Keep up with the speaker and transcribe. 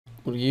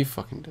What are you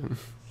fucking doing?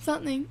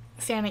 Something.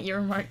 Stand at your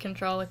remote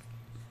controller.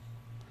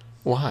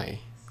 Why?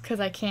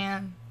 Because I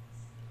can.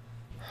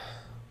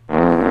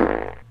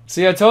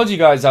 See, I told you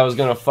guys I was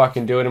gonna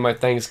fucking do it in my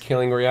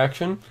Thanksgiving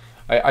reaction.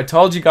 I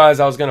told you guys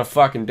I was gonna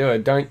fucking do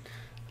it. I'm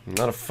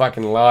not a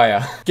fucking liar.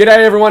 G'day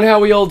everyone, how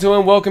are we all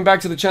doing? Welcome back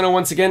to the channel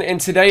once again,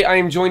 and today I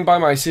am joined by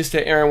my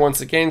sister Erin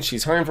once again.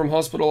 She's home from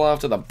hospital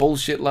after the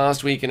bullshit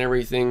last week and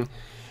everything.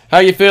 How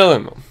you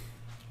feeling?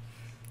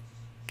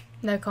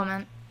 No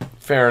comment.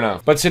 Fair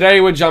enough. But today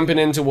we're jumping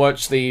in to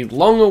watch the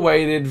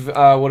long-awaited,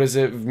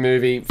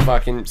 movie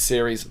fucking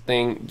series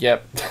thing,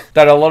 yep,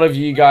 that a lot of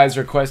you guys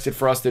requested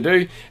for us to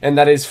do, and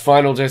that is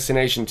Final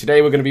Destination.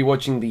 Today we're going to be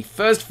watching the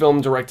first film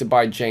directed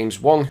by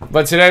James Wong.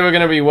 But today we're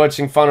going to be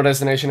watching Final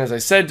Destination, as I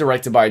said,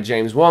 directed by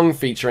James Wong,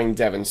 featuring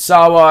Devon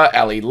Sawa,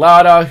 Ali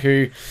Lada,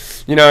 who,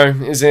 you know,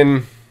 is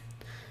in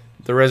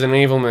the Resident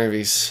Evil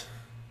movies.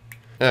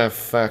 Oh,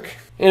 fuck.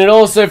 And it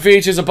also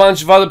features a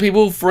bunch of other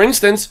people. For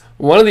instance,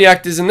 one of the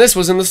actors in this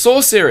was in the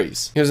Saw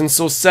series. He was in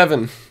Saw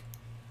 7.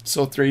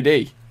 Saw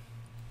 3D.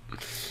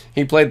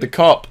 He played the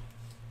cop.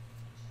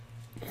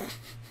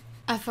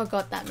 I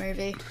forgot that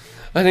movie.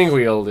 I think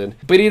we all did.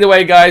 But either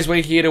way, guys,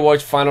 we're here to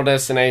watch Final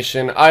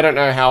Destination. I don't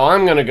know how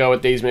I'm going to go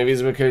with these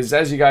movies because,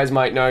 as you guys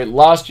might know,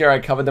 last year I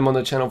covered them on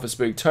the channel for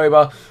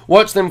Spooktober,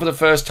 watched them for the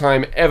first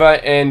time ever,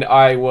 and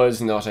I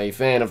was not a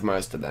fan of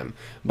most of them.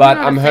 But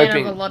I'm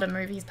hoping... of a lot of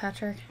movies,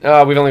 Patrick.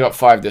 We've only got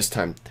 5 this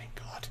time. Thank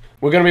God.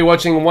 We're going to be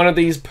watching one of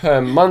these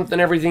per month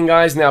and everything,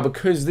 guys. Now,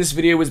 because this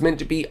video was meant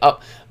to be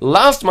up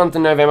last month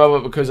in November,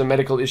 but because of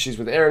medical issues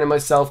with Erin and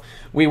myself,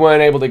 we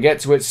weren't able to get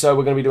to it, so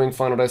we're going to be doing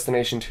Final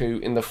Destination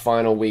 2 in the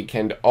final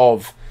weekend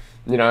of,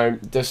 you know,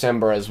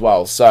 December as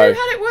well. So Who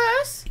had it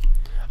worse?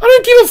 I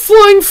don't give a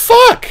flying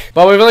fuck!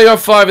 But we've only got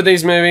 5 of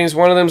these movies.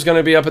 One of them's going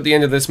to be up at the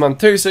end of this month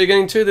too, so you're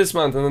getting 2 this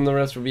month, and then the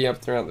rest will be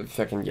up throughout the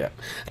fucking year.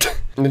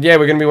 And yeah,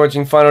 we're going to be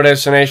watching Final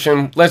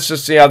Destination. Let's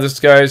just see how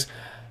this goes.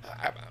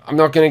 I'm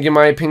not going to give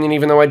my opinion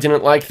even though I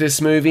didn't like this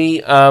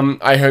movie.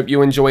 I hope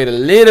you enjoyed a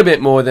little bit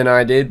more than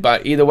I did,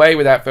 but either way,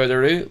 without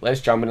further ado,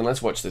 let's jump in and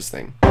let's watch this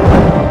thing.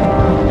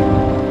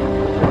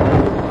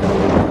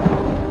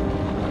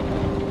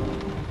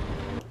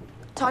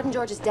 Todd and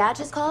George's dad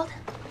just called.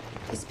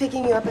 He's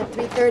picking you up at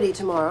 3:30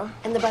 tomorrow,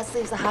 and the bus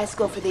leaves the high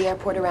school for the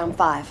airport around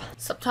 5.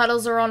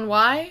 Subtitles are on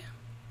why?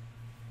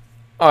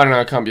 I don't know,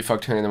 I can't be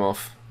fucked turning them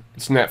off.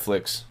 It's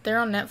Netflix. They're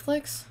on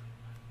Netflix?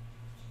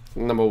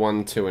 Number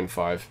 1, 2, and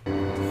 5.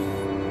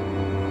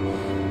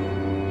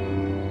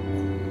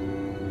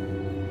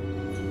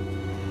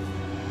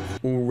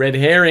 Ooh, red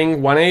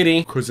herring,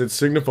 180. Because it's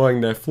signifying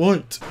their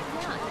flight.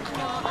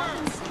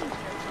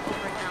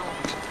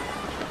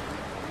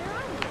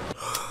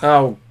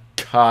 Oh,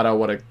 Carter,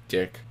 what a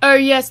dick. Oh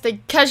yes, the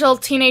casual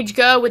teenage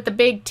girl with the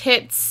big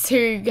tits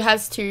who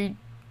has to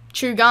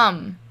chew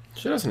gum.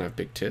 She doesn't have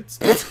big tits.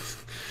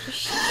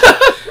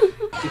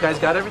 You guys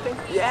got everything?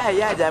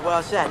 Yeah, Dad,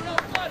 well said.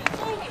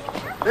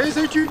 Les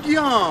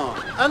étudiants,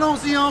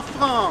 allons-y en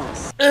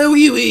France.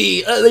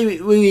 Oui.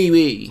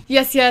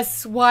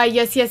 Yes, why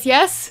yes.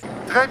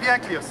 Très bien,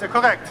 Clear, c'est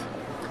correct.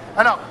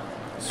 Alors,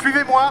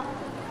 suivez-moi,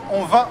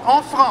 on va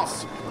en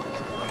France.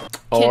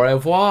 Au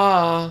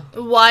revoir.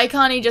 Why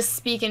can't he just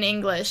speak in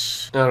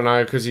English? I don't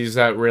know, because he's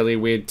that really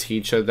weird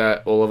teacher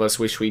that all of us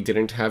wish we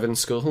didn't have in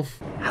school.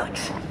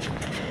 Alex,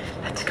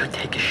 let's go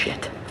take a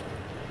shit.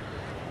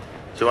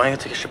 So why don't you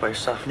take a shit by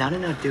yourself? No,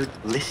 dude.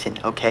 Listen,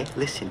 okay?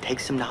 Listen, take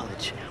some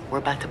knowledge. We're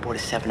about to board a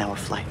 7-hour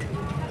flight.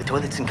 The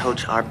toilets and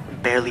coach are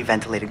barely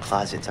ventilated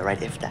closets,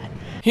 alright? If that.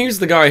 He's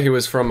the guy who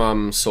was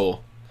from, Saw.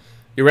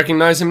 You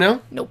recognize him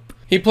now? Nope.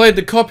 He played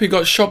the cop who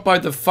got shot by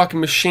the fucking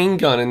machine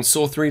gun in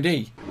Saw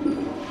 3D.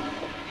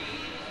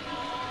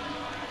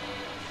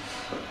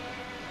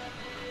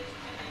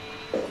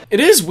 It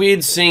is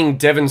weird seeing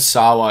Devon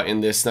Sawa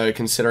in this, though,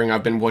 considering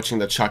I've been watching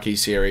the Chucky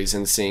series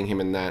and seeing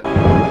him in that.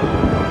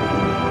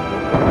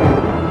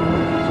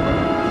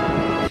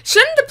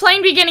 Shouldn't the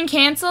plane be getting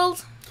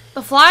cancelled?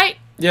 The flight?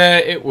 Yeah,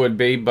 it would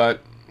be, but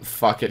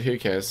fuck it, who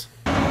cares?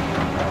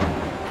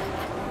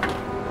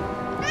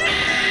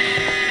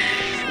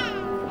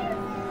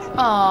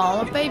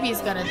 Oh, a baby's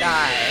gonna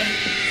die.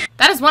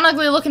 That is one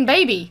ugly looking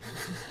baby.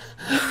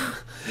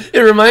 It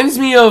reminds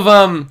me of,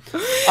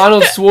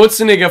 Arnold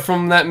Schwarzenegger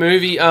from that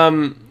movie,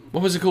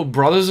 what was it called,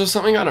 Brothers or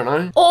something? I don't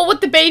know. Or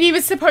what the baby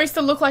was supposed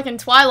to look like in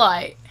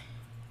Twilight.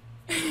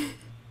 Did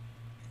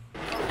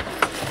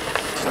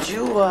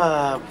you,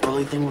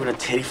 really think we're gonna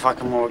titty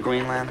fucking more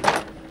Greenland?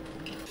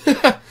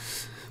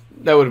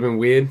 That would have been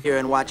weird. Here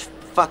and watch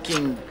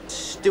fucking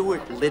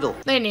Stuart Little.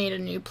 They need a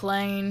new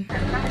plane.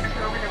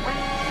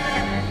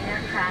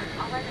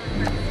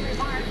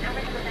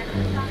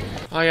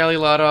 Hi, Ali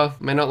Lada.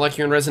 May not like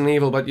you in Resident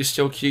Evil, but you're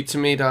still cute to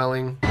me,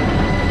 darling.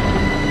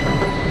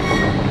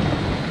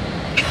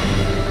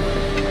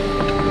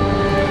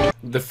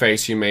 The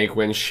face you make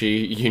when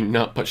you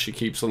nut, but she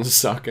keeps on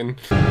sucking.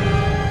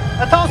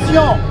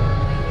 Attention!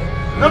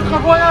 Notre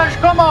voyage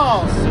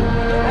commence!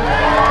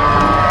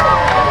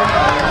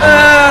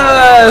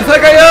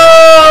 Sakayo!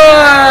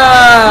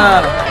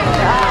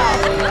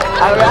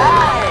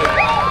 Alright!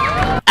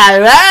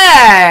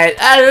 Alright!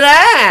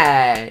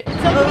 Alright! It's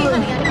okay,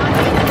 honey.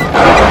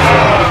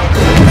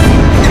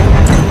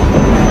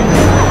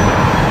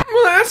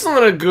 Well, that's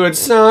not a good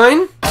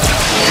sign.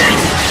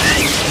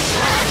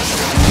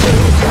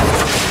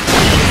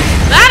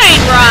 That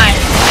ain't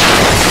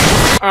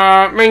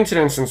right.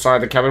 Maintenance inside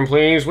the cabin,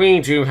 please.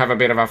 We do have a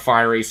bit of a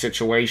fiery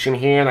situation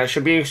here that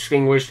should be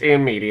extinguished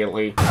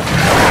immediately. Bye!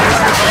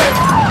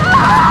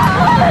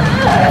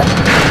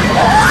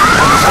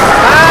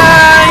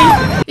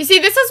 You see,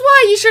 this is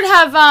why you should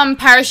have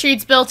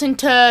parachutes built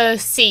into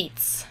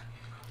seats.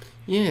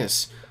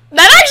 Yes.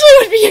 That actually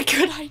would be a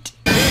good idea.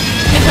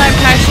 Entire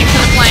parachute for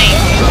the plane.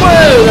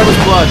 Whoa, that was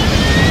blood.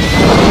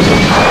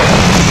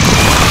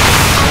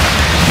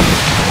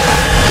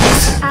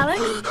 Alex?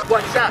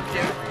 What's up,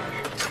 dude?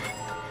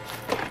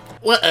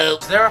 Uh-oh.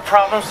 Is there a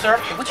problem, sir?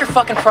 What's your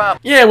fucking problem?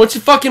 Yeah, what's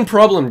your fucking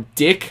problem,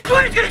 dick?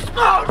 Plane's gonna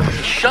explode!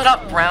 Shut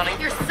up, Brownie.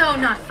 You're so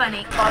not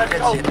funny. That's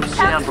it. Sit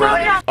down,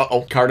 Brownie.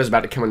 Uh-oh, Carter's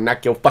about to come and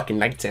knock your fucking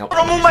lights out.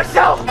 I'll move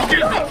myself!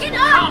 Get up!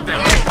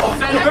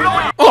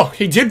 Oh,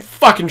 he did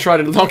fucking try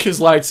to knock his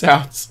lights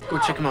out. Go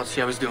check him out,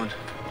 see how he's doing.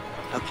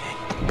 Okay.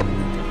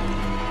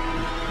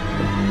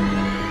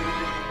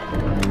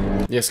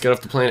 Yes, get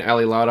off the plane,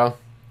 Ali Lada.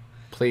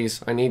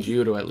 Please, I need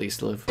you to at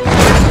least live.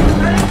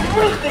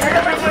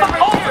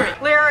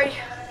 Larry.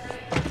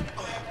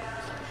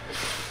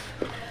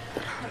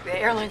 Look, the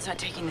airline's not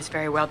taking this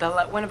very well. They'll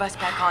let one of us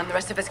back on. The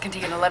rest of us can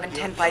take an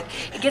 11:10 flight.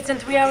 It gets in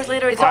 3 hours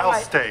later. It's all I'll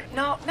right. stay.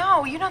 No,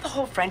 you know the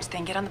whole French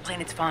thing. Get on the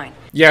plane. It's fine.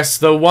 Yes,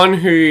 the one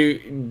who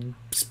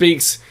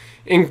speaks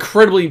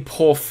incredibly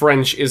poor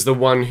French is the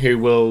one who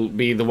will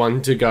be the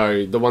one to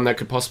go. The one that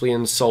could possibly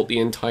insult the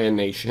entire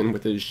nation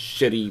with his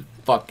shitty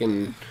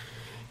fucking...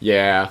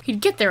 Yeah.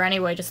 He'd get there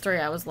anyway, just 3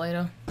 hours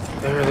later.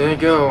 There they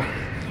go.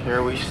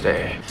 Here we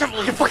stay.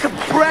 You fucking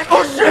brat!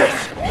 Oh shit!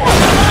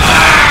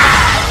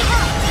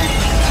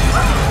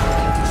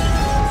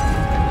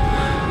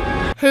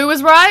 Who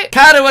was right?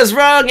 Carter was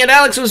wrong and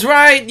Alex was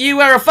right. You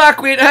were a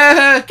fuckwit.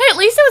 Hey, at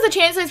least there was a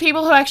chance those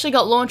people who actually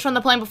got launched from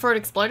the plane before it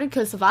exploded could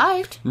have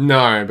survived.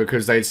 No,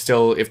 because they'd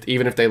still,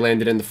 even if they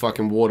landed in the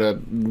fucking water,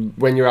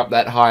 when you're up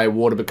that high,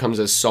 water becomes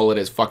as solid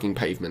as fucking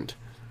pavement.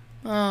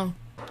 Oh.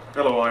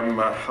 Hello, I'm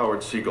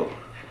Howard Siegel,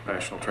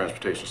 National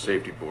Transportation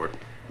Safety Board.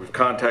 We've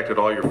contacted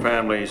all your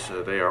families.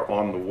 They are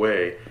on the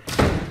way.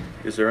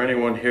 Is there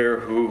anyone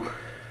here who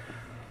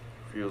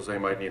feels they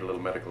might need a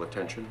little medical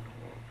attention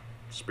or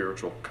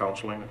spiritual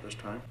counseling at this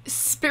time?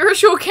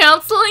 Spiritual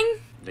counseling?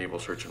 Naval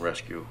search and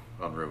rescue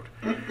en route.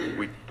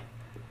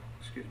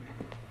 Excuse me.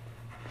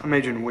 I'm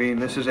Agent Ween.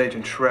 This is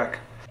Agent Shrek.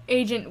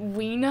 Agent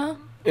Weena?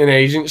 An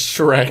Agent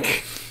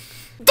Shrek.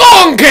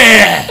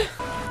 Donkey!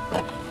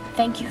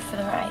 Thank you for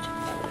the ride.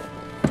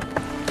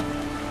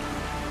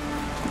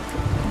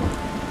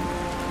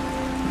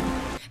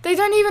 They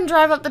don't even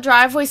drive up the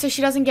driveway so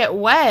she doesn't get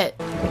wet.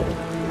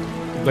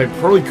 They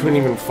probably couldn't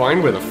even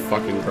find where the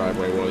fucking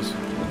driveway was.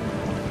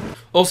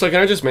 Also, can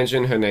I just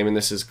mention her name in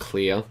this is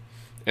Clea?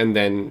 And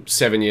then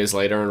 7 years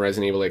later in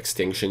Resident Evil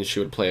Extinction, she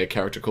would play a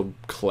character called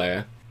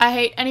Claire. I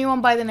hate anyone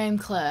by the name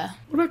Claire.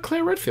 What about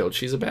Claire Redfield?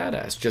 She's a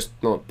badass, just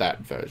not that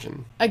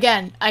version.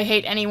 Again, I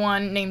hate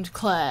anyone named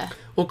Claire.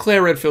 Well,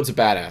 Claire Redfield's a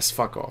badass.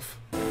 Fuck off.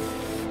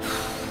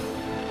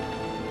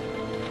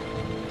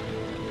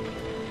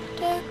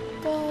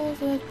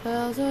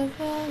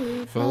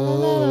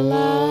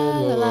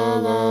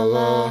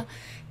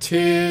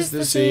 Tis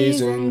the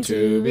season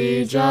to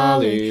be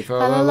jolly. Fa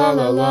la la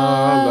la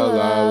la la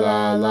la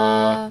la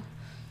la.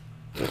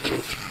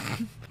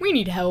 We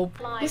need help.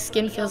 His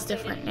skin feels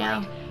different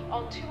now.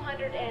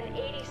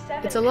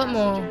 It's a lot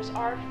more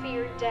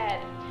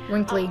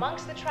wrinkly.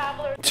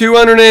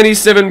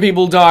 287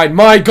 people died.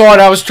 My god,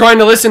 I was trying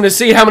to listen to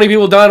see how many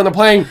people died on the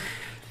plane.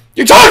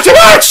 You talk too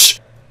much!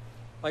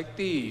 Like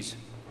these,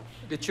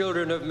 the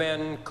children of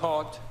men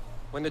caught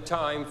when the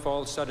time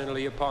falls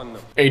suddenly upon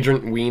them.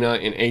 Agent Weena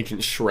and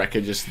Agent Shrek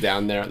are just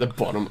down there at the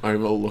bottom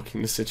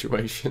overlooking the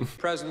situation.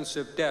 Presence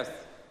of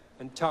death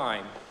and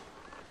time.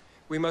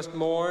 We must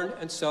mourn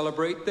and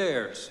celebrate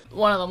theirs.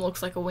 One of them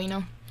looks like a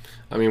wiener.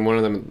 I mean, one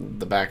of them at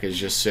the back is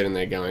just sitting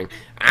there going,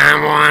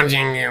 I'm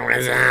watching you,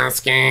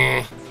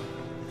 Wazowski.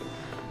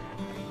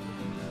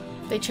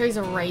 They chose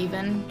a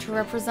raven to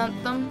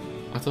represent them.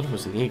 I thought it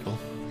was an eagle.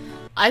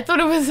 I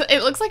thought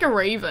it looks like a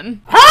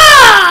raven.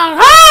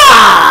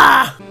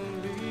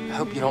 I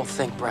hope you don't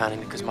think, Brownie,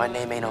 because my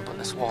name ain't up on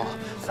this wall,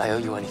 that I owe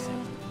you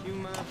anything.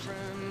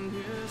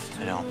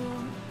 I don't.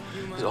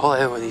 Because all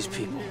I owe are these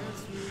people.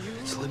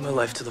 To live my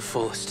life to the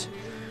fullest.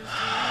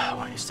 Why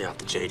don't you stay off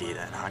the JD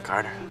then, huh,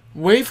 Carter?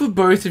 Wait for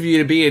both of you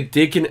to be a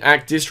dick and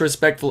act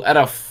disrespectful at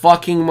a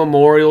fucking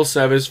memorial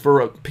service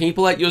for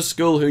people at your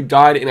school who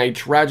died in a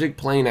tragic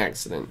plane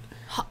accident.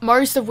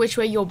 Most of which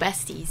were your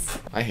besties.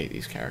 I hate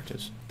these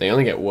characters. They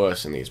only get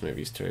worse in these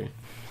movies too.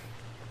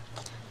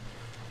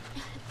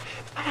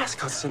 I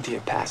asked out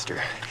Cynthia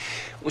Pastor.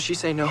 Will she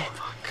say no?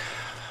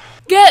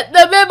 Get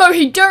the memo,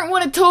 he don't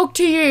want to talk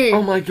to you!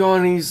 Oh my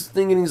god, he's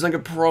thinking he's like a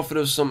prophet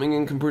of something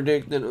and can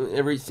predict that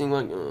everything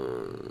like...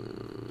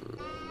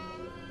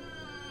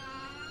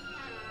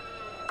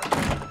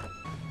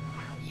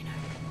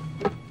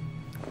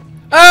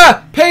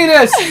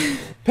 Penis!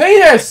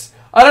 Penis!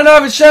 I don't know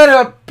if it's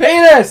shadow, but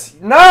penis!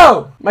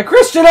 No! My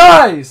Christian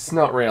eyes!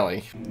 Not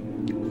really.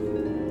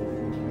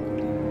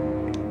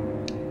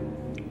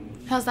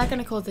 How's that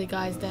gonna cause the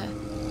guy's death?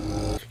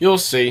 You'll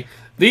see.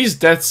 These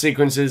death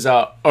sequences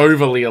are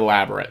overly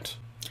elaborate.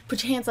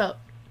 Put your hands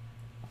up.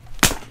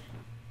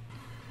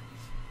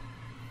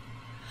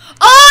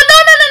 Oh,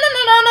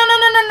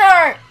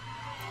 no.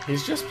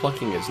 He's just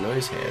plucking his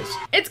nose hairs.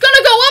 It's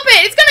gonna go up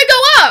it! It's gonna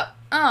go up!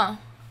 Oh.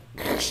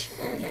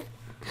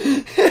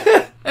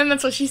 And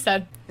that's what she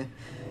said.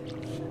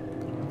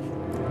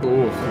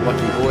 Ooh,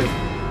 lucky boy.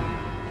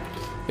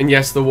 And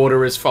yes, the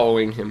water is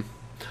following him.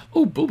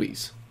 Oh,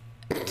 boobies.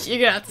 You're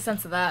gonna have to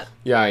censor that.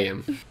 Yeah, I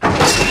am.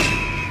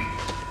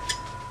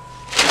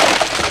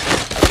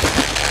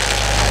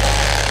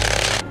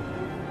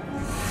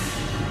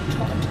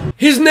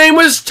 His name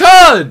was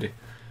Todd!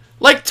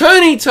 Like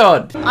Tony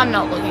Todd! I'm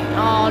not looking.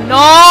 Oh,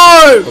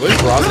 no!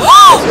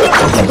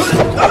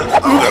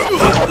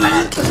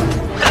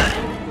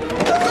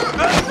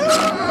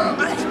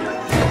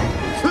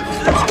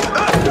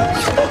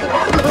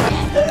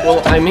 Well,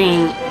 I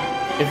mean,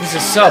 if it's a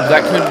sub,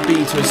 that could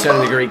be to a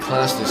certain degree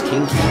classed as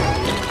kinky.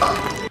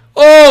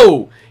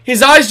 Oh!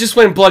 His eyes just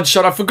went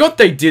bloodshot. I forgot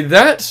they did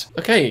that!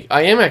 Okay,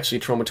 I am actually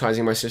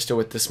traumatizing my sister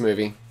with this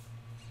movie.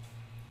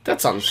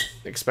 That's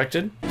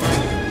unexpected.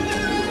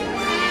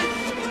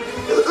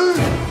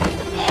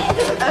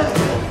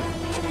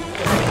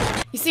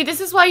 You see,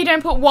 this is why you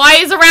don't put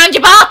wires around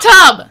your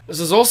bathtub! This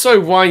is also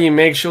why you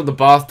make sure the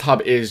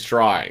bathtub is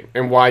dry,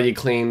 and why you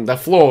clean the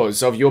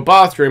floors of your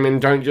bathroom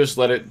and don't just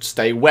let it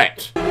stay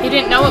wet. He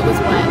didn't know it was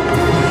wet.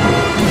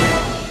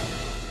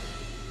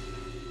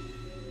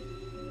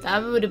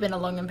 That would have been a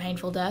long and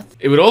painful death.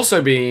 It would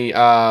also be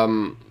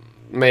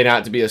made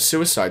out to be a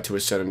suicide to a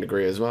certain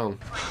degree as well.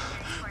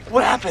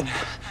 What happened?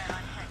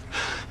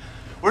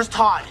 Where's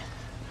Todd?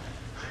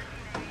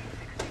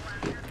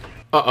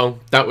 Uh-oh,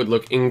 that would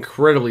look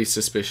incredibly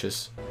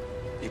suspicious.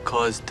 You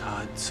caused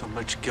Todd so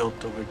much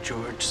guilt over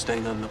George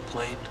staying on the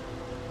plane,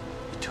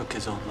 he took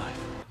his own life.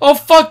 Oh,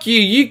 fuck you!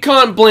 You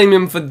can't blame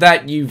him for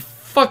that, you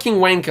fucking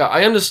wanker.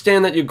 I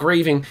understand that you're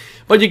grieving,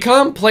 but you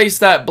can't place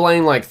that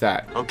blame like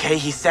that. Okay,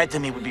 he said to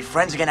me we'd be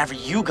friends again after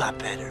you got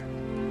better.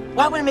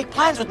 Why would he make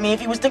plans with me if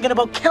he was thinking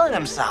about killing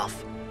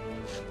himself?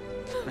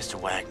 Mr.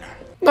 Wagner.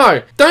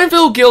 No, don't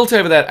feel guilt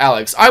over that,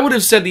 Alex. I would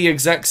have said the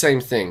exact same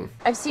thing.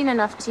 I've seen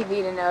enough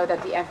TV to know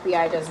that the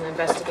FBI doesn't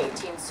investigate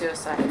teen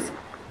suicides.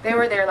 They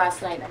were there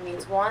last night. That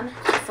means 1,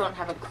 they still don't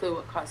have a clue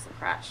what caused the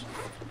crash.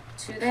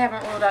 2, they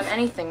haven't ruled out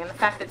anything, and the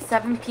fact that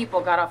 7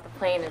 people got off the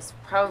plane is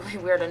probably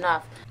weird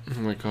enough. Oh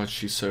my god,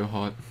 she's so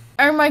hot.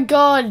 Oh my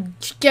god,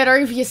 get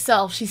over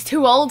yourself. She's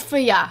too old for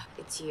ya.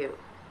 It's you.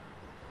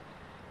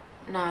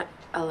 Not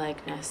a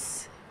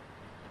likeness.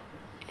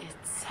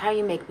 It's how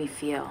you make me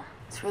feel.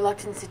 It's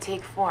reluctance to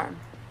take form.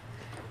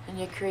 And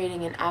you're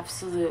creating an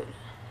absolute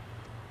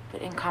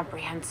but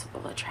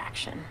incomprehensible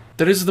attraction.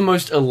 That is the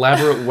most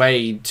elaborate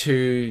way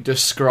to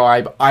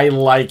describe I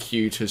like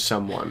you to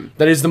someone.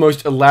 That is the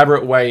most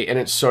elaborate way, and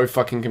it's so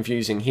fucking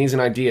confusing. Here's an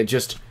idea,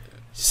 just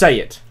say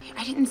it.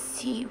 I didn't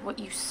see what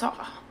you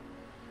saw.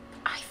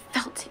 I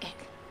felt it.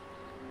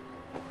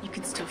 You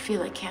can still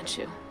feel it, can't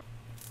you?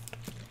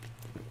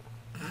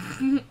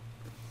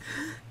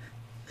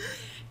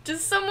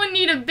 Does someone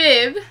need a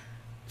bib?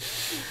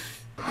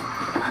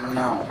 I don't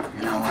know.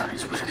 You know, I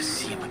just wish I could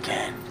see him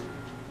again.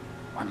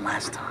 One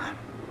last time.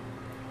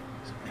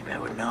 So maybe I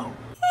would know.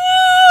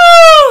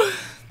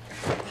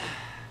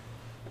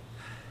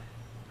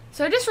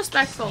 So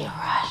disrespectful.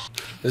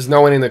 There's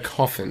no one in the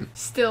coffin.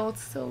 Still,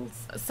 it's still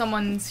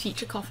someone's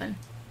future coffin.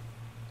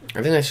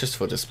 I think that's just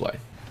for display.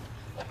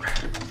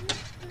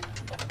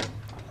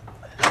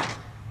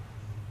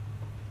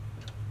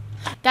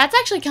 That's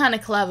actually kind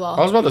of clever. I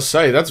was about to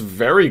say, that's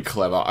very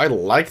clever. I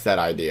like that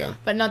idea.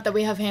 But not that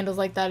we have handles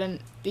like that in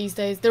these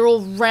days. They're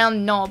all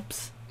round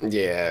knobs.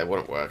 Yeah, it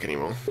wouldn't work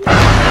anymore.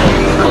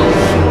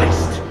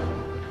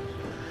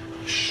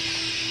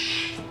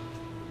 Shh.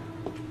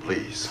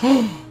 Please.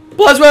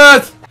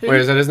 Bloodsworth! Wait,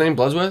 is that his name?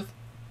 Bloodsworth?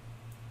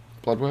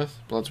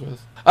 Bloodsworth?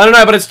 I don't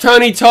know, but it's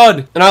Tony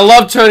Todd. And I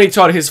love Tony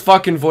Todd. His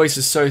fucking voice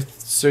is so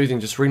soothing.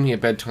 Just read me a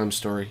bedtime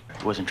story.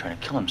 He wasn't trying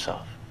to kill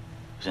himself.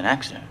 It was an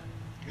accident.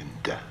 In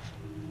death,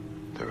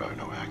 there are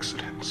no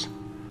accidents.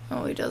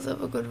 Oh, he does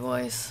have a good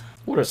voice.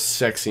 What a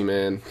sexy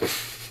man.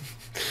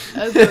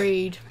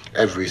 Agreed.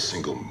 Every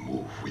single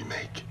move we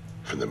make,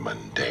 from the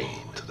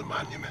mundane to the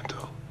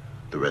monumental,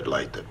 the red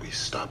light that we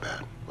stop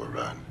at or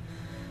run,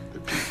 the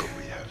people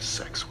we have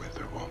sex with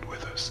or won't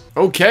with us.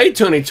 Okay,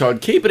 Tony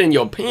Todd, keep it in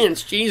your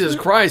pants. Jesus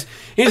Christ.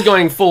 He's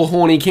going full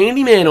horny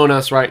Candyman on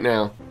us right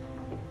now.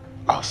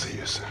 I'll see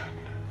you soon.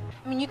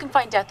 I mean, you can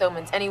find death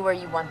omens anywhere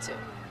you want to.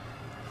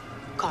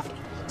 Coffee.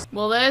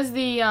 Well, there's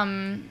the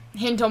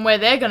hint on where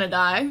they're gonna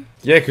die.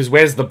 Yeah, because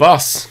where's the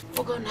bus?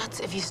 We'll go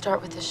nuts if you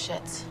start with this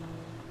shit.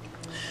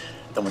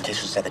 The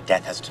mortician said that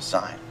death has a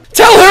design.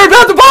 Tell her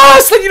about the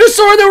bus that you just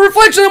saw in the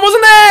reflection that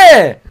wasn't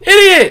there!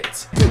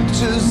 Idiot!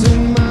 Pictures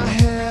in my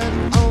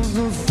head of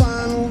the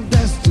final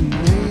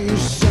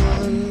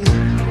destination.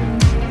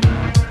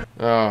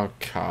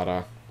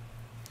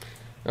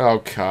 Oh,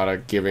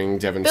 Carter giving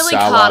Devon Billy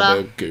Sawa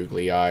Carter. the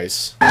googly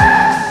eyes.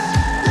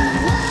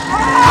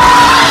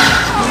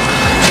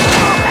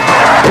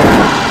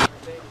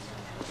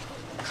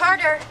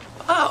 Carter.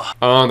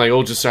 Oh, they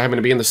all just so happen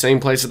to be in the same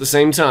place at the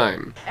same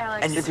time.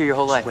 Alex. And you've been through your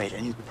whole life. Wait,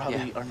 and you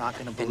probably are not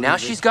gonna believe And now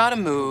it. she's got to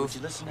move.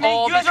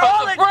 All because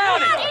of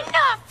Brownie.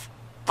 Enough!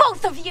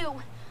 Both of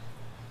you!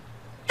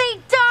 They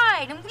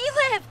died and we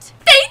lived!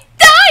 They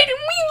died and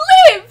we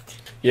lived!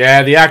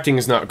 Yeah, the acting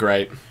is not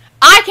great.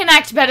 I can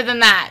act better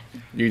than that.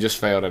 You just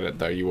failed at it,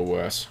 though. You were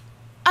worse.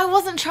 I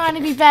wasn't trying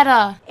to be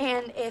better.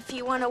 And if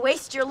you want to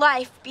waste your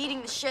life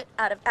beating the shit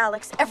out of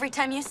Alex every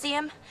time you see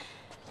him,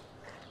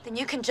 then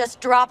you can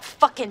just drop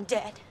fucking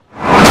dead.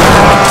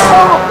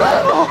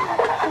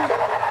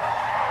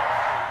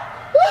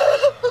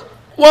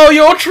 Well,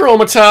 you're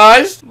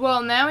traumatized.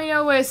 Well, now we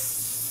know where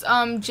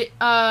Spiral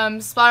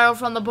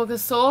from the Book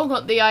of Saw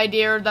got the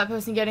idea of that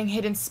person getting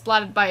hit and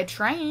splattered by a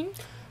train.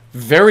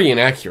 Very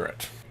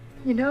inaccurate.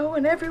 You know,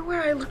 and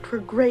everywhere I looked for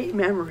great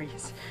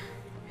memories.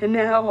 And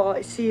now all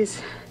I see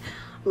is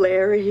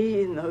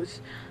Larry and those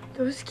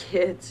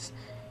kids,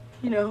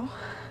 you know.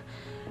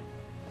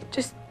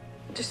 Just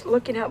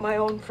looking at my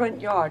own front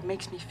yard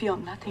makes me feel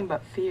nothing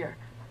but fear.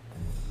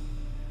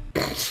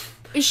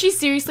 Is she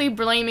seriously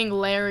blaming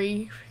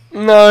Larry?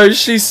 No,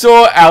 she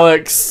saw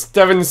Alex,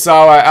 Devon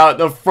Sawa, out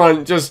the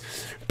front just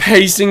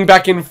pacing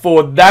back and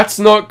forth. That's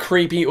not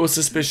creepy or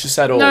suspicious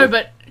at all. No,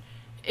 but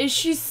is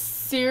she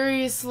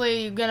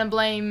seriously gonna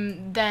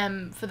blame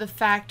them for the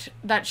fact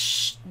that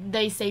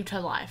they saved her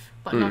life,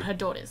 but not her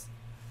daughter's?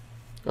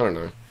 I don't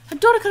know. Her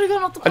daughter could have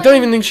gone off the plane. I don't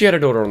even think she had a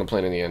daughter on the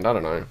plane in the end. I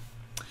don't know.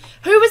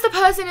 Who was the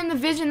person in the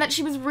vision that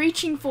she was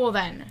reaching for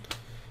then?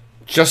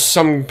 Just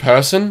some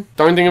person?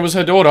 Don't think it was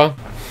her daughter.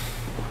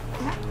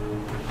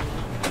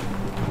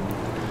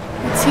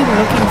 What's he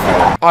looking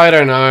for? I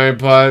don't know,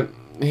 but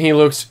he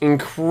looks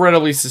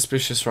incredibly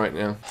suspicious right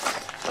now.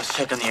 Let's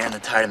check on the air and the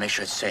tire to make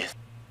sure it's safe.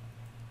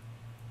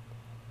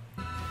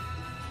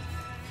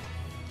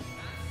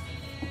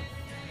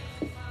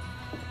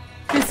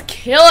 Just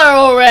kill her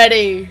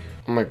already!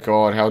 Oh my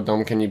god, how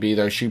dumb can you be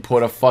though? She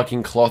put a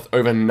fucking cloth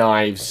over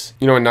knives.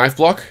 You know a knife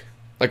block?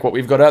 Like what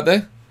we've got out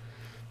there?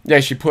 Yeah,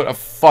 she put a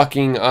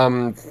fucking,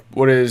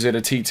 what is it,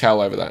 a tea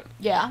towel over that.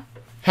 Yeah.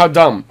 How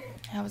dumb?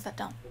 How was that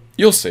dumb?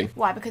 You'll see.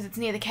 Why, because it's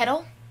near the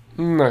kettle?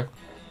 No.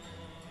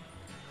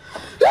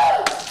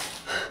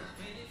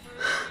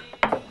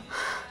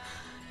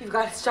 You've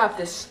got to stop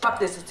this.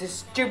 Stop this. It's a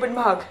stupid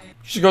mug.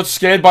 She got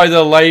scared by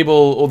the label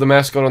or the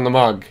mascot on the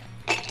mug.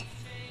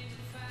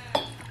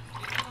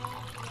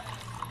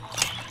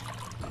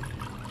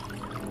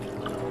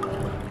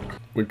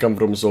 We come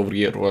from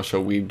Soviet Russia,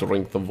 we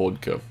drink the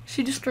vodka.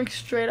 She just drinks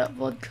straight up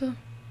vodka.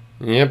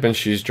 Yep, and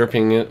she's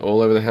dripping it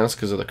all over the house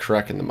because of the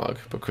crack in the mug,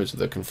 because of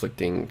the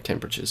conflicting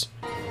temperatures.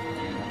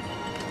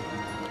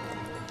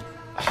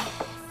 Oh,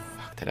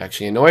 fuck, that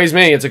actually annoys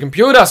me. It's a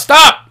computer.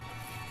 Stop!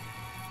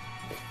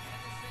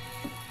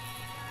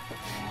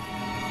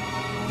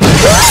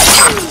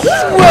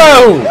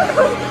 Whoa!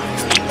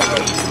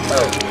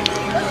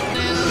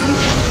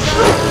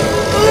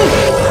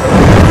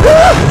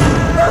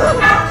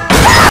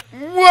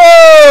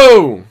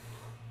 Whoa!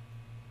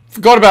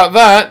 Forgot about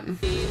that.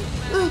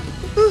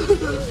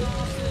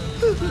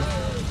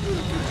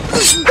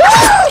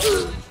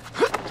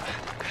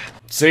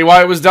 See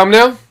why it was dumb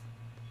now?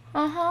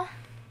 Uh-huh.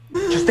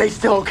 Just stay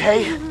still,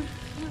 okay?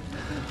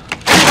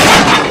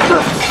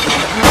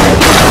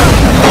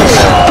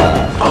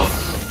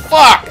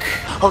 Fuck!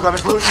 Oh god,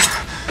 Miss Lewis.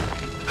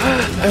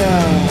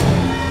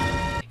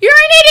 You're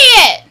an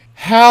idiot!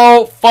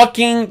 How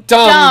fucking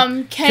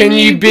dumb can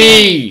you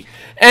be?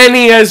 And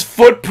he has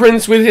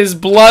footprints with his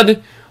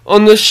blood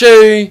on the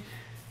shoe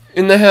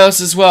in the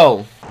house as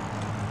well.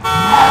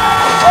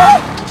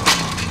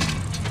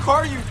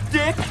 Carter, you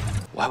dick!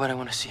 Why would I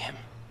want to see him?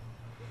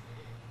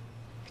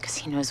 Because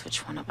he knows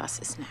which one of us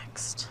is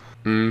next.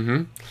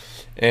 Mm-hmm.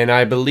 And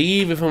I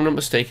believe, if I'm not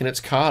mistaken, it's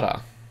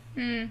Carter.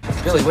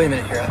 Billy, wait a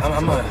minute here.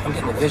 I'm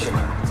getting a vision.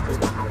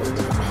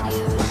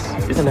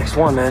 You're the next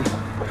one, man.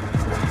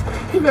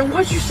 Hey man,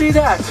 why'd you say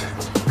that?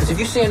 Because if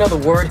you say another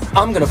word,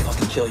 I'm gonna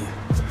fucking kill you.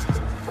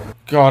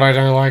 God, I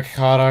don't like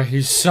Carter.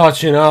 He's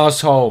such an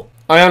asshole.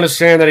 I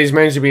understand that he's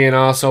meant to be an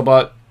asshole,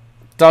 but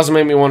doesn't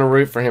make me want to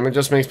root for him. It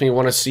just makes me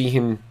want to see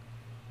him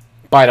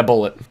bite a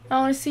bullet.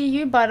 I want to see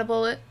you bite a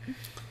bullet.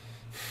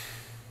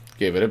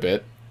 Give it a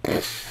bit.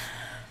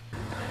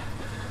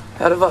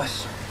 Out of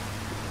us,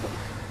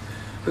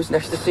 who's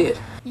next to see it?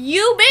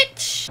 You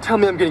bitch! Tell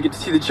me I'm gonna get to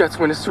see the Jets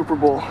win a Super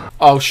Bowl.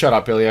 Oh, shut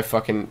up, Billy.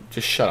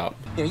 Just shut up.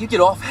 You know, you get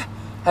off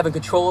having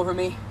control over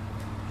me.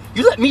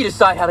 You let me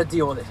decide how to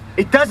deal with it.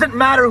 It doesn't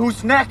matter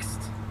who's next.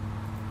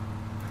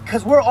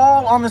 Because we're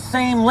all on the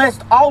same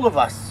list, all of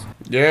us.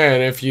 Yeah,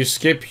 and if you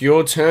skip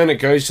your turn, it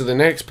goes to the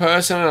next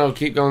person, and it'll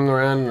keep going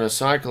around in a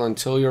cycle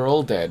until you're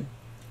all dead.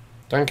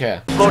 Don't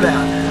care. Slow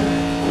down.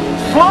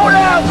 Slow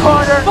down,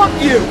 Carter! Fuck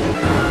you!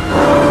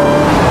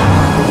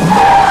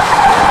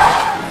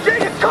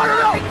 Jesus, Carter,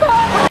 no!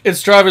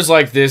 It's drivers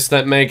like this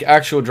that make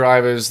actual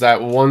drivers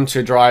that want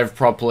to drive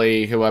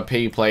properly, who are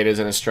P-platers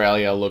in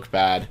Australia, look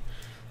bad.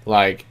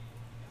 Like,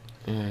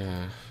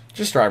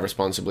 just drive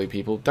responsibly,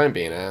 people. Don't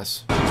be an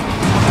ass.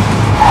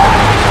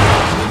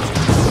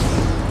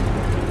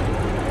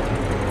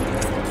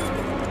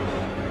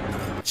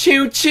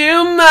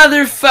 Choo-choo,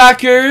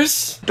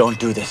 motherfuckers! Don't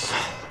do this.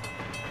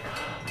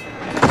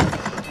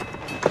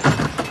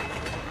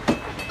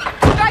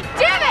 God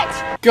damn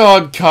it!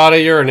 God, Carter,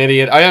 you're an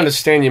idiot. I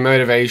understand your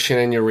motivation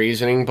and your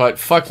reasoning, but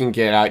fucking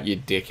get out, you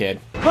dickhead.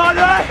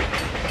 Mother!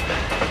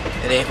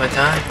 It ain't my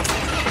time.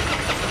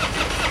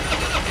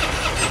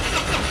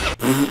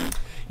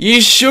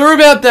 You sure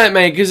about that,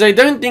 mate? Because I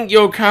don't think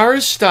your car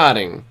is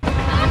starting.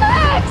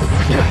 Alex!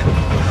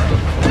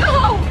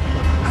 No!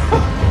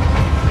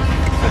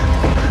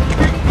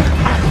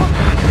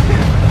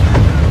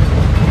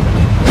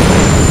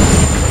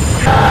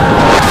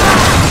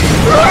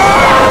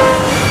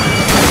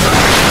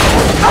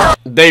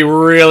 They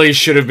really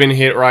should have been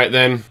hit right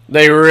then.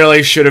 They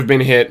really should have been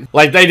hit.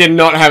 Like, they did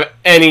not have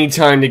any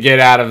time to get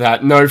out of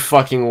that. No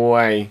fucking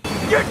way.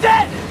 You're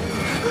dead!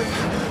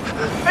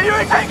 And you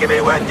ain't taking me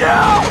with you!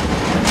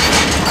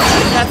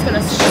 That's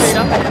gonna straight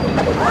up hit him.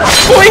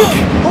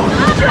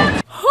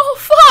 Boink! Oh,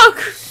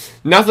 fuck!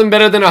 Nothing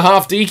better than a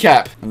half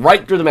decap.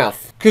 Right through the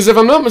mouth. Because if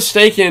I'm not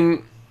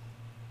mistaken,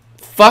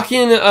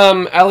 fucking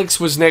Alex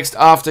was next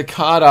after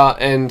Carter,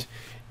 and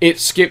it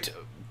skipped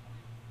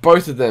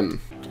both of them.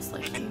 Just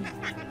like you.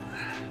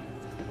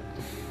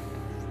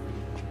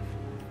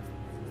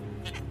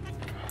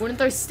 Wouldn't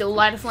those still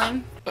light a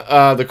flame?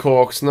 The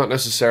corks, not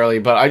necessarily,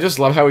 but I just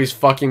love how he's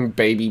fucking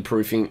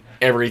baby-proofing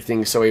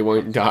everything so he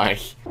won't die.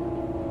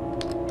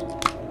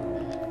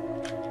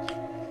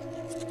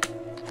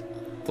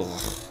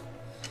 Ugh.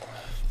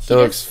 That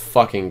looks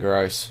fucking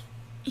gross.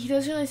 He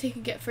does realize he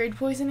could get food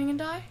poisoning and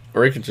die?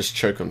 Or he could just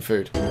choke on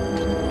food.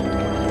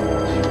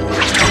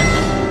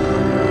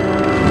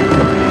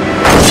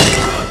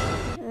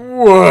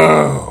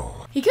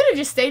 Whoa! He could have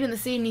just stayed in the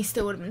sea and he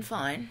still would have been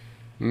fine.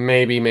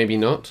 Maybe, maybe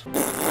not.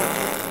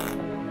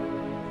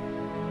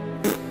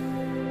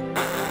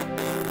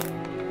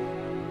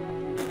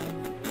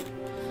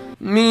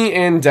 Me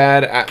and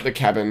Dad at the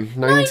cabin,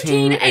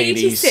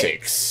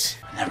 1986.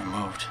 I never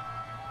moved.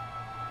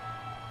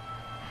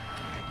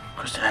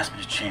 Krista asked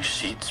me to change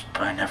seats,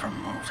 but I never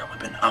moved. I would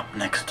have been up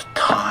next to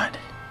Todd.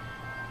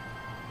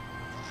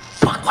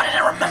 Fuck, why did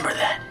I remember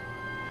that?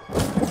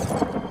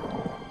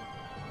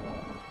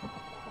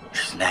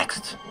 She's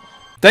next.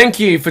 Thank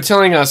you for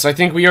telling us. I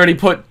think we already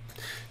put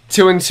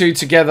 2 and 2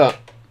 together.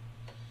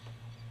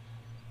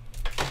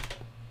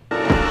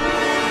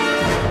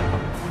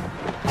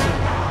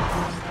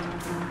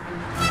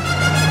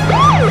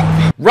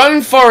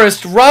 Run,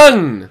 Forrest,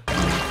 run!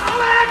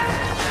 Alex!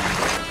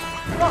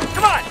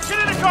 Come on, get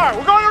in the car.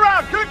 We're going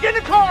around. Get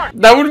in the car.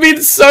 That would have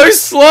been so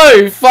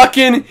slow.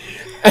 Fucking.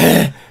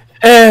 And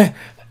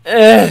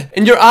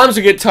your arms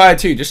would get tired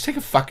too. Just take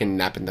a fucking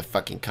nap in the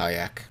fucking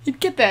kayak. You'd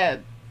get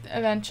there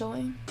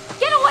eventually.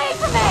 Get away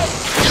from me!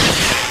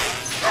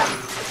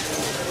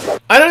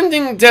 I don't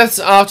think death's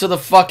after the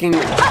fucking.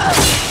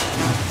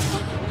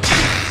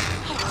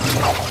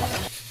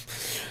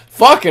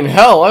 Fucking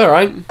hell,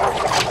 alright.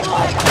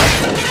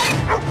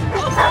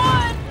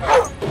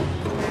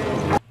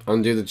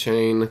 Undo the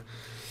chain.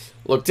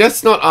 Look,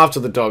 death's not after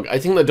the dog. I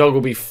think the dog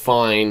will be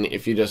fine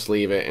if you just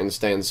leave it and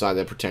stay inside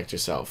there, protect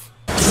yourself.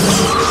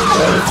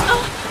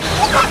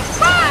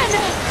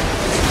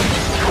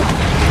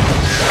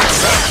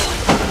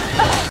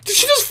 Did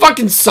she just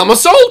fucking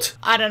somersault?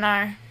 I don't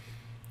know.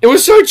 It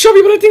was so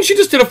chubby, but I think she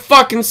just did a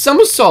fucking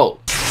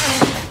somersault.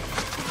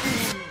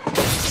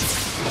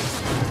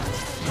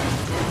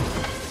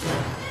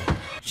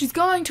 She's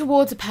going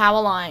towards a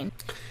power line.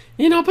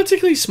 You're not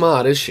particularly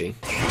smart, is she?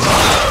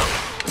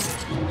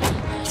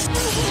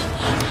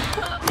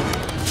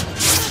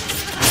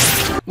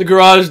 The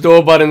garage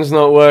door button's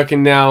not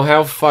working now.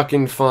 How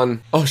fucking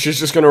fun. Oh, she's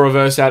just gonna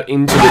reverse out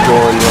into the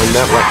door and run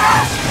that way.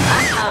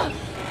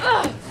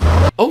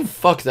 Oh,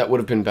 fuck, that would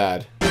have been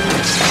bad.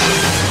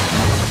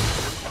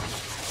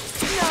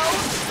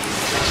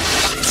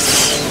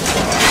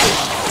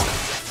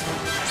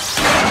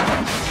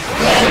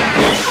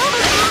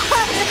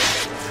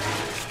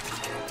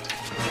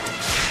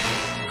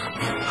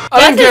 I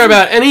don't care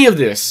about any of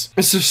this.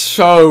 This is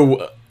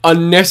so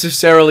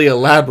unnecessarily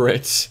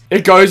elaborate.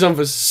 It goes on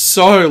for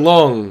so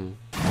long.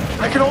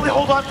 I can only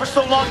hold on for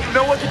so long. You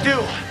know what to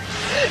do.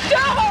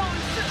 Don't!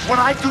 When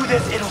I do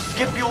this, it'll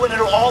skip you and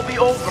it'll all be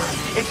over.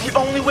 It's the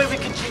only way we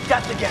can cheat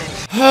death again.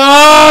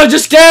 Oh,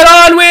 just get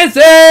on with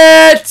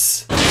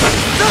it!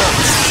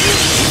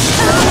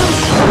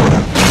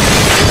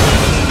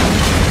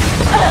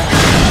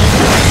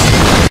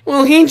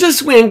 Well, he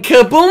just went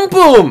kaboom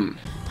boom.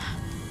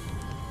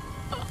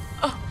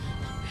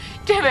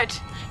 Damn it!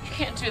 You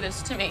can't do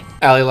this to me.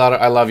 Ali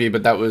Lada, I love you,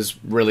 but that was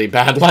really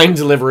bad line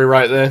delivery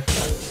right there.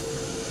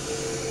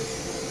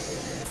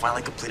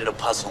 Finally completed a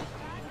puzzle.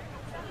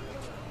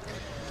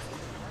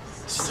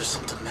 See, there's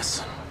something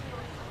missing.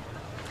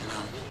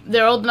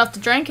 They're old enough to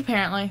drink,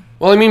 apparently.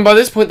 Well, I mean, by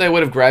this point they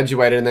would have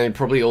graduated and they'd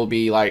probably all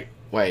be like,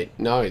 wait,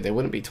 no, they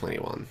wouldn't be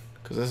 21.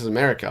 Because this is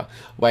America.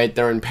 Wait,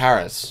 they're in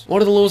Paris.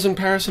 What are the laws in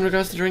Paris in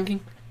regards to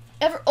drinking?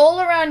 All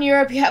around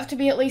Europe, you have to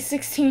be at least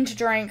 16 to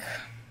drink.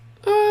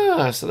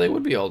 Ah, so they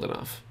would be old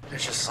enough.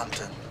 There's just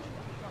something,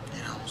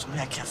 something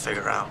I can't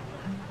figure out.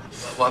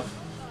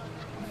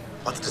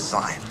 What's the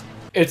design?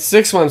 It's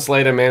 6 months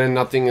later, man, and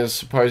nothing has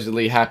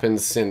supposedly happened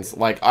since.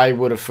 Like, I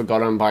would have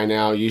forgotten by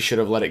now. You should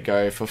have let it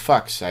go. For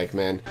fuck's sake,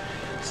 man.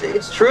 See,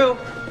 it's true.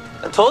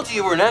 I told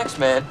you were next,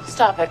 man.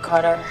 Stop it,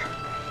 Carter.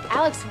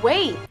 Alex,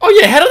 wait. Oh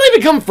yeah, how did they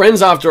become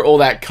friends after all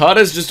that?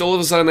 Carter's just all of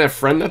a sudden their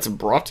friend? That's a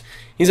brot.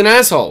 He's an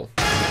asshole.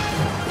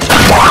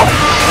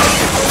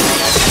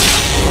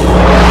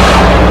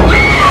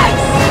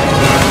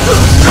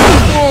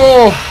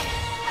 Oh.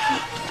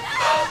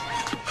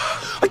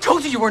 I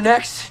told you were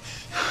next.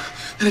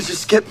 And it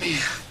just skipped me.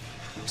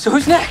 So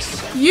who's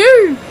next?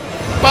 You!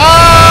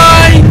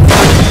 Bye!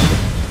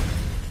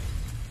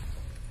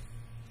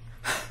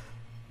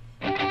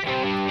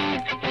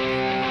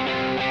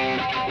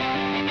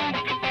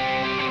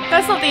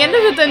 That's not the end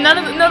of it then.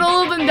 Not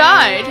all of them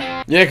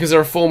died. Yeah, because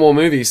there are 4 more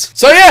movies.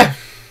 So yeah,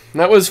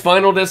 that was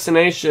Final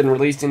Destination,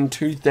 released in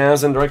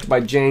 2000, directed by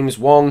James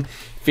Wong,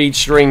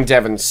 featuring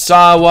Devon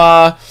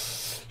Sawa.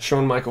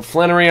 Sean Michael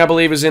Flannery, I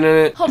believe, is in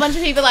it. Whole bunch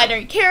of people I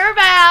don't care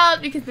about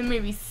because the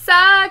movie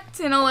sucked,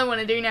 and all I want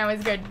to do now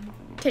is go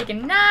take a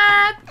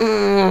nap.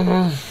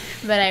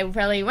 But I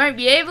probably won't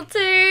be able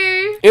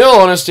to. In all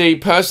honesty,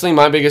 personally,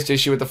 my biggest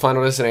issue with the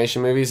Final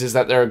Destination movies is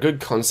that they're a good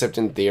concept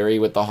in theory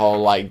with the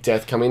whole, like,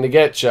 death coming to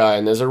get ya,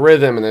 and there's a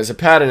rhythm, and there's a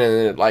pattern in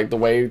it, like, the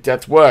way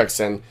death works,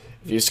 and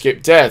if you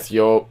skip death,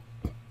 you're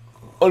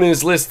on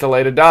his list to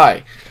later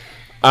die.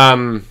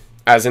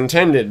 As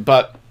intended,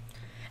 but...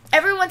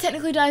 Everyone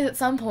technically dies at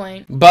some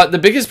point. But the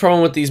biggest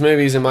problem with these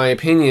movies, in my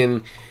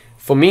opinion,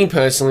 for me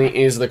personally,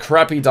 is the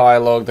crappy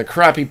dialogue, the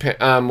crappy,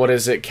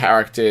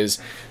 characters,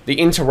 the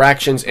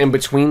interactions in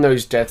between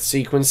those death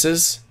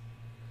sequences.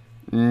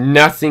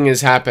 Nothing is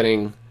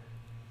happening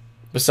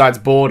besides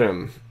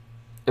boredom.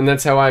 And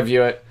that's how I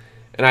view it.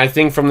 And I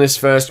think from this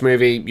first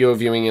movie, you're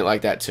viewing it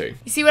like that too.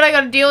 You see what I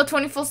gotta deal with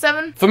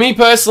 24/7? For me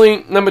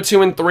personally, number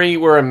 2 and 3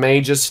 were a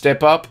major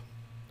step up.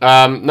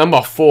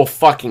 Number 4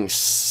 fucking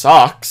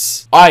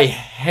sucks. I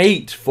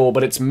hate 4,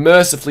 but it's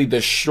mercifully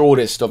the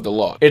shortest of the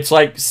lot. It's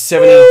like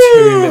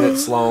 72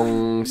 minutes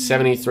long,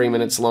 73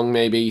 minutes long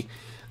maybe.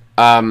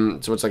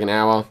 So it's like an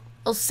hour.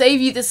 I'll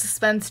save you the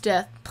suspense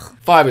death.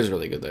 5 is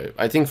really good though.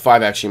 I think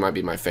 5 actually might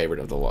be my favorite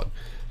of the lot.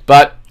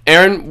 But,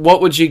 Aaron,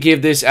 what would you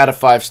give this out of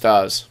 5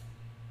 stars?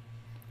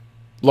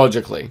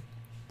 Logically.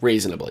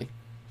 Reasonably.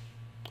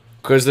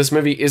 Because this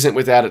movie isn't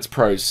without its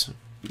pros.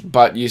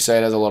 But you say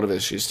it has a lot of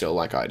issues still,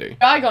 like I do.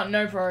 I got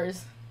no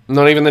pros.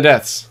 Not even the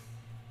deaths.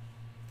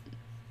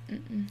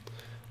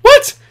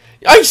 What?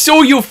 I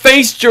saw your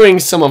face during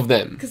some of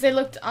them. Because they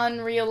looked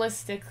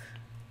unrealistic.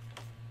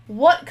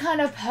 What kind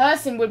of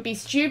person would be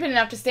stupid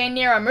enough to stand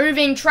near a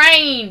moving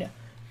train?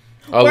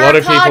 A lot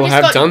of people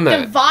have done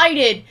that.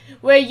 Divided,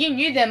 where you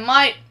knew there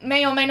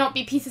may or may not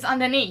be pieces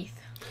underneath.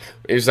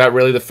 Is that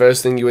really the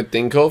first thing you would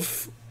think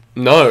of?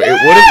 No, it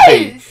wouldn't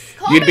be.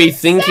 You'd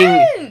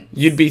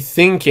be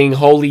thinking,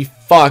 holy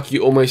fuck,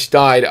 you almost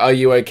died, are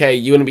you okay?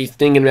 You wouldn't be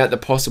thinking about the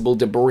possible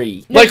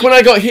debris. No, like when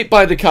I got hit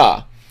by the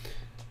car.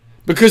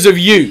 Because of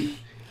you.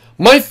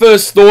 My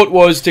first thought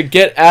was to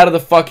get out of the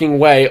fucking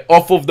way,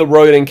 off of the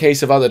road in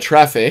case of other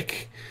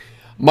traffic.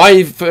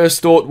 My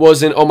first thought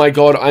wasn't, oh my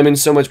god, I'm in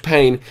so much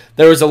pain.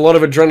 There is a lot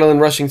of adrenaline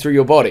rushing through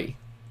your body.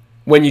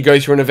 When you go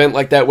through an event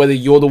like that, whether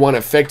you're the one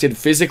affected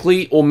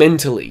physically or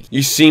mentally.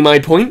 You see my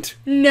point?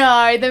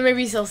 No, the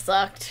movie still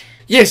sucked.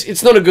 Yes,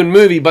 it's not a good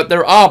movie, but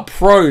there are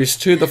pros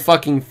to the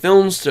fucking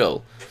film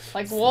still.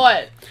 Like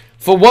what?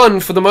 For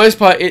one, for the most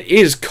part, it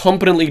is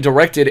competently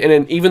directed,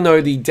 and even though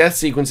the death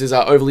sequences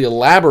are overly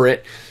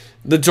elaborate,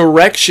 the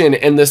direction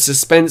and the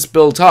suspense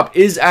built up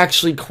is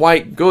actually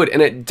quite good,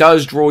 and it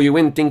does draw you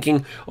in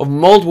thinking of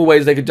multiple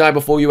ways they could die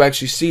before you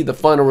actually see the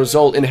final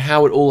result and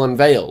how it all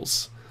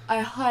unveils. I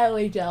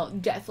highly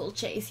doubt death will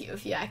chase you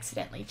if you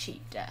accidentally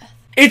cheat death.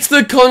 It's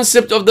the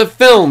concept of the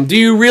film. Do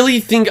you really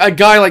think a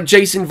guy like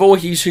Jason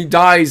Voorhees, who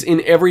dies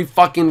in every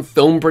fucking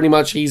film pretty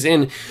much he's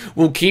in,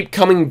 will keep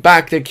coming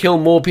back to kill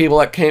more people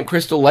at Camp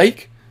Crystal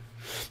Lake?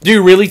 Do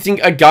you really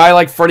think a guy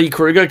like Freddy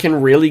Krueger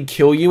can really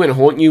kill you and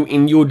haunt you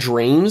in your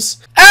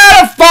dreams?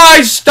 Out of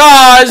 5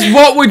 stars,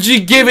 what would you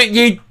give it,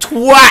 you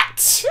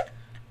twat?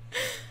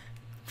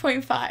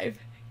 0.5,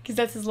 because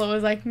that's as low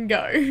as I can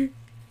go.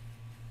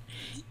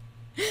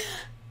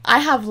 I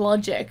have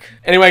logic.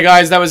 Anyway,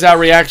 guys, that was our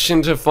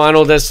reaction to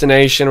Final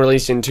Destination,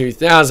 released in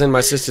 2000.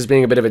 My sister's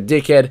being a bit of a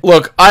dickhead.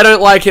 Look, I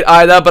don't like it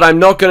either, but I'm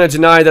not going to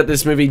deny that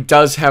this movie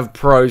does have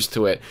pros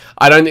to it.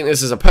 I don't think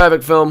this is a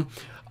perfect film.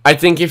 I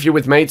think if you're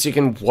with mates, you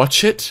can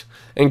watch it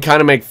and kind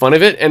of make fun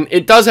of it. And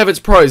it does have its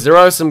pros. There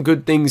are some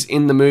good things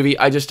in the movie.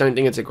 I just don't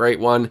think it's a great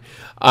one.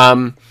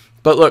 But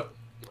look,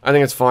 I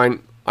think it's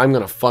fine. I'm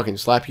gonna fucking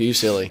slap you,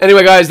 silly.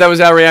 Anyway, guys, that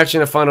was our reaction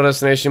to Final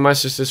Destination. My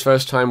sister's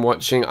first time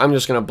watching. I'm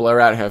just gonna blur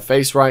out her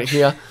face right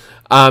here.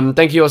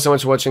 Thank you all so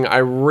much for watching. I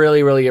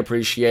really, really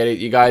appreciate it.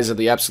 You guys are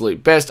the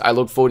absolute best. I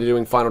look forward to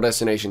doing Final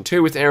Destination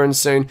 2 with Aaron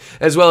soon,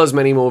 as well as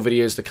many more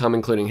videos to come,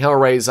 including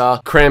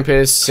Hellraiser,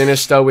 Krampus,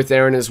 Sinister with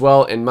Aaron as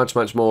well, and much,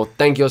 much more.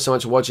 Thank you all so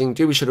much for watching.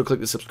 Do be sure to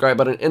click the subscribe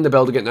button and the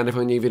bell to get notified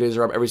when new videos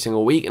are up every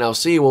single week, and I'll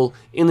see you all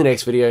in the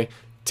next video.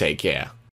 Take care.